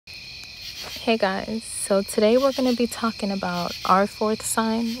Hey guys, so today we're going to be talking about our fourth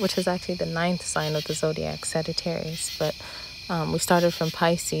sign, which is actually the ninth sign of the zodiac, Sagittarius. But we started from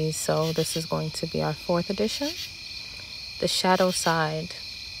Pisces, so this is going to be our fourth edition, the shadow side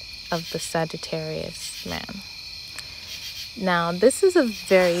of the Sagittarius man. Now, this is a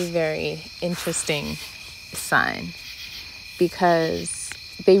very, very interesting sign because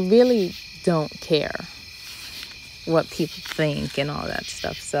they really don't care what people think and all that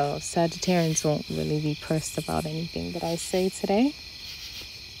stuff. So Sagittarians won't really be pressed about anything that I say today.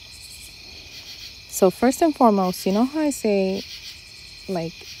 So first and foremost, you know how I say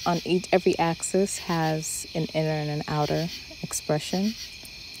like on every axis has an inner and an outer expression?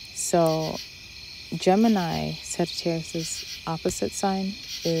 So Gemini, Sagittarius's opposite sign,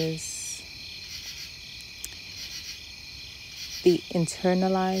 is the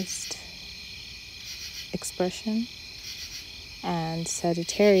internalized expression, and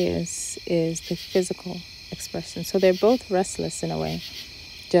Sagittarius is the physical expression. So they're both restless in a way.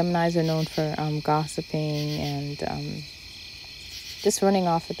 Geminis are known for gossiping and just running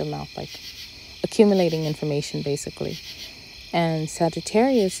off at the mouth, like accumulating information basically. And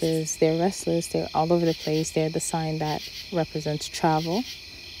Sagittarius they're restless, they're all over the place. They're the sign that represents travel,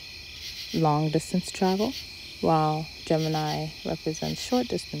 long distance travel, while Gemini represents short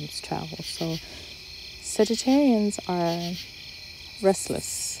distance travel. So Sagittarians are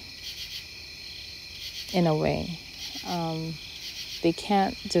restless in a way. They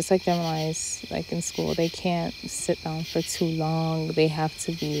can't, just like Geminis, like in school, they can't sit down for too long. They have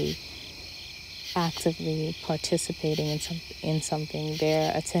to be actively participating in something.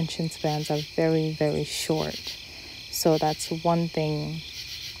 Their attention spans are very, very short. So that's one thing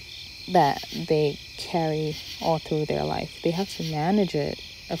that they carry all through their life. They have to manage it,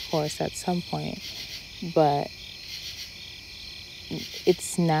 of course, at some point. But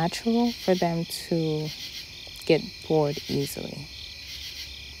it's natural for them to get bored easily.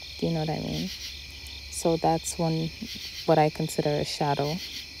 Do you know what I mean? So that's what I consider a shadow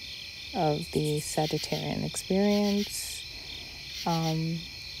of the Sagittarian experience.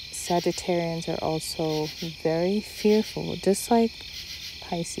 Sagittarians are also very fearful, just like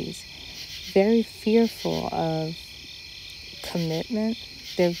Pisces, very fearful of commitment.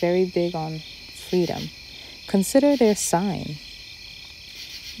 They're very big on freedom. Consider their sign.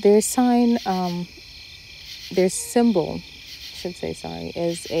 Their sign, their symbol,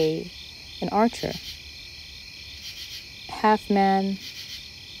 is an archer. Half man,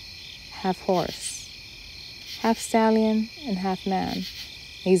 half horse. Half stallion and half man.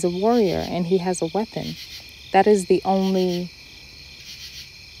 He's a warrior and he has a weapon. That is the only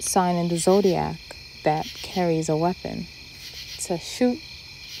sign in the zodiac that carries a weapon. To shoot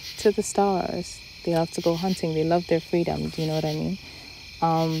to the stars. They love to go hunting. They love their freedom. Do you know what I mean?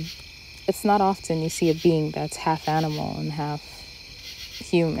 It's not often you see a being that's half animal and half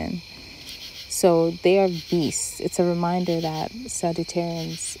human. So they are beasts. It's a reminder that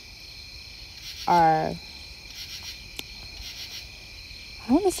Sagittarians are, I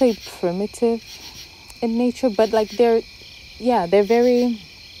don't want to say primitive in nature, but like they're very,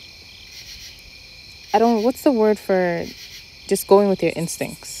 what's the word for just going with your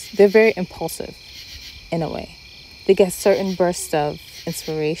instincts? They're very impulsive in a way. They get certain bursts of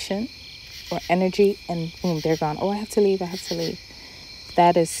inspiration or energy and boom, they're gone. Oh, I have to leave.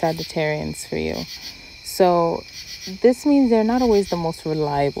 That is Sagittarians for you. So this means they're not always the most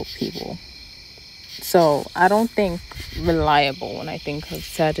reliable people. So I don't think reliable when I think of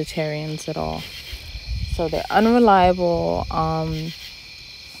Sagittarians at all. So they're unreliable.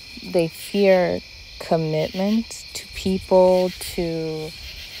 They fear commitment to people, to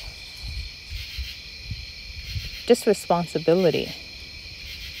just responsibility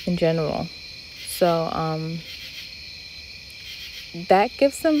in general. So that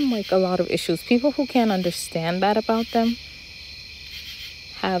gives them like a lot of issues. People who can't understand that about them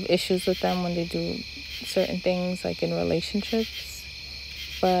have issues with them when they do certain things, like in relationships.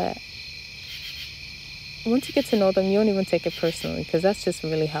 But once you get to know them, you don't even take it personally, because that's just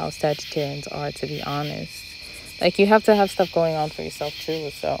really how Sagittarians are, to be honest. Like, you have to have stuff going on for yourself too.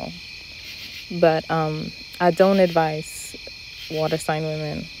 So, but I don't advise water sign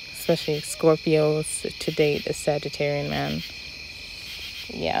women, especially Scorpios, to date a Sagittarian man.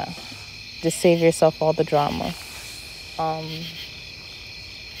 Yeah, just save yourself all the drama.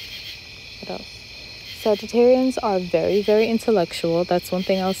 What else? Sagittarians are very, very intellectual. That's one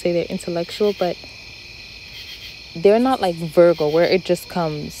thing I'll say. They're intellectual, but they're not like Virgo, where it just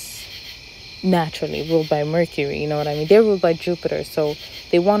comes naturally, ruled by Mercury. You know what I mean? They're ruled by Jupiter, so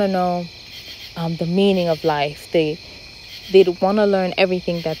they want to know the meaning of life. They They want to learn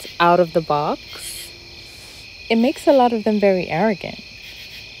everything that's out of the box. It makes a lot of them very arrogant.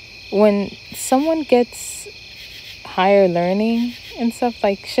 When someone gets higher learning and stuff,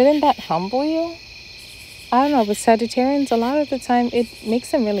 like, shouldn't that humble you? I don't know, but Sagittarians, a lot of the time, it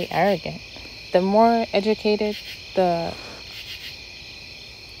makes them really arrogant. The more educated the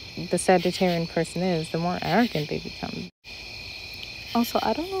Sagittarian person is, the more arrogant they become. Also,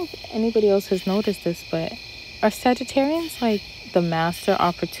 I don't know if anybody else has noticed this, but are Sagittarians like the master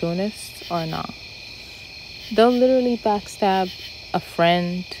opportunists or not? They'll literally backstab a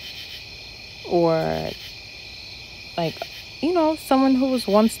friend or, like, someone who was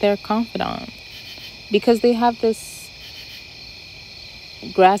once their confidant, because they have this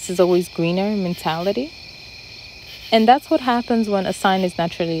grass is always greener mentality. And that's what happens when a sign is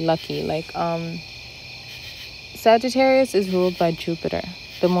naturally lucky. Like, Sagittarius is ruled by Jupiter,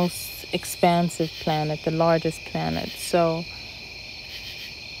 the most expansive planet, the largest planet. So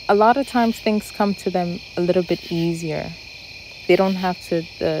a lot of times things come to them a little bit easier. They don't have to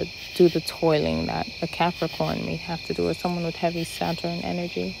do the toiling that a Capricorn may have to do, or someone with heavy Saturn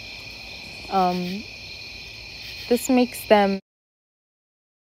energy. This makes them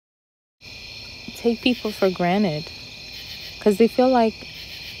take people for granted, because they feel like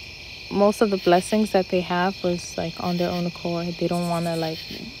most of the blessings that they have was like on their own accord. They don't want to like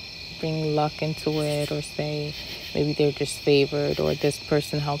bring luck into it, or say maybe they're just favored, or this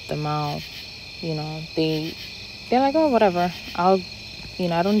person helped them out. They're like, oh, whatever, I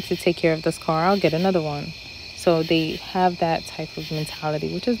don't need to take care of this car, I'll get another one. So they have that type of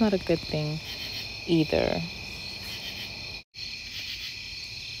mentality, which is not a good thing either.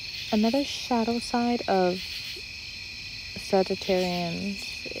 Another shadow side of Sagittarians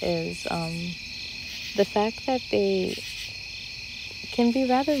is the fact that they can be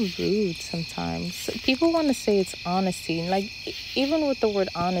rather rude sometimes. People want to say it's honesty. Like, even with the word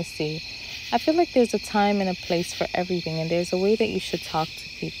honesty, I feel like there's a time and a place for everything, and there's a way that you should talk to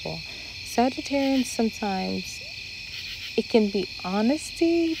people. Sagittarians, sometimes it can be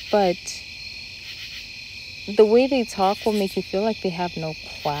honesty, but the way they talk will make you feel like they have no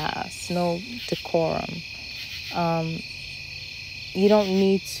class, no decorum. You don't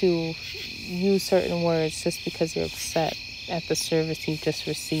need to use certain words just because you're upset at the service you've just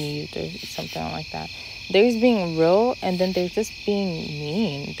received or something like that. There's being real, and then there's just being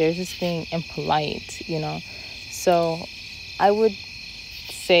mean. There's just being impolite, So I would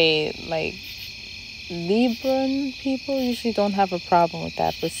say, like, Libran people usually don't have a problem with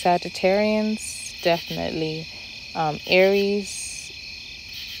that, but Sagittarians, definitely. Aries,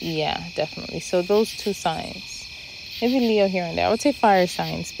 yeah, definitely. So those two signs. Maybe Leo here and there. I would say fire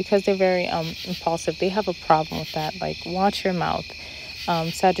signs, because they're very impulsive. They have a problem with that. Like, watch your mouth.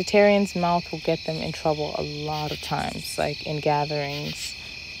 Sagittarians' mouth will get them in trouble a lot of times, like in gatherings.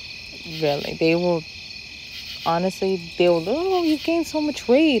 Really, they will, oh, you've gained so much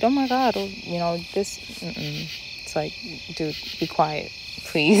weight, oh my god, this. It's like, dude, be quiet,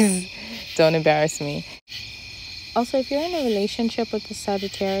 please. Don't embarrass me. Also, if you're in a relationship with the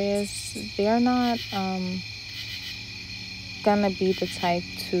Sagittarius, they're not gonna be the type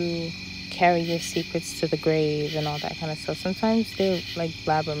to carry your secrets to the grave and all that kind of stuff. Sometimes they're like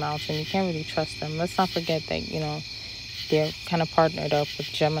blabbermouths, and you can't really trust them. Let's not forget that, they're kind of partnered up with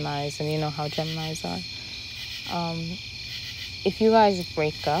Geminis, and you know how Geminis are. If you guys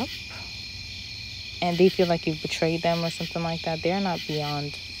break up and they feel like you've betrayed them or something like that, they're not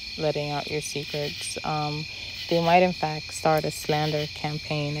beyond letting out your secrets. They might, in fact, start a slander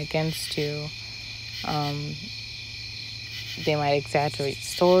campaign against you. They might exaggerate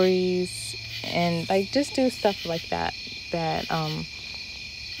stories and like just do stuff like that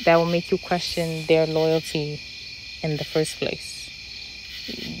will make you question their loyalty in the first place.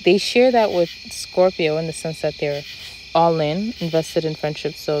 They share that with Scorpio in the sense that they're all in, invested in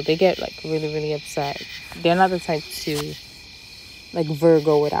friendship, so they get like really, really upset. They're not the type to like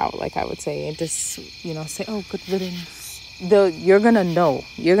Virgo it out, like I would say, and just say, oh, good riddance. You're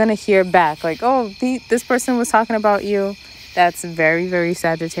gonna hear back like, oh, this person was talking about you. That's very, very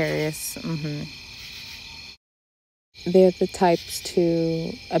Sagittarius. They're the types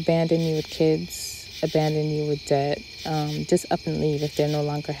to abandon you with kids, abandon you with debt, just up and leave if they're no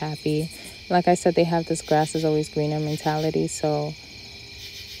longer happy. Like I said, they have this grass is always greener mentality, so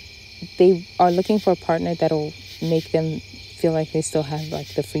they are looking for a partner that'll make them feel like they still have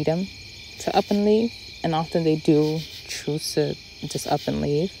like the freedom to up and leave, and often they do choose to just up and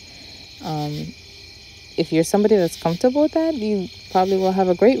leave. If you're somebody that's comfortable with that, you probably will have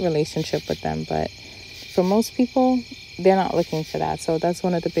a great relationship with them. But for most people, they're not looking for that. So that's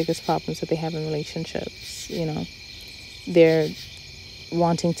one of the biggest problems that they have in relationships, they're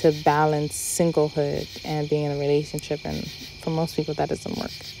wanting to balance singlehood and being in a relationship, and for most people that doesn't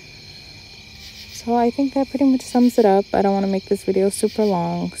work. So I think that pretty much sums it up. I don't want to make this video super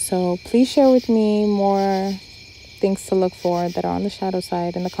long, so please share with me more things to look for that are on the shadow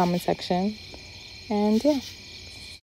side in the comment section. And yeah.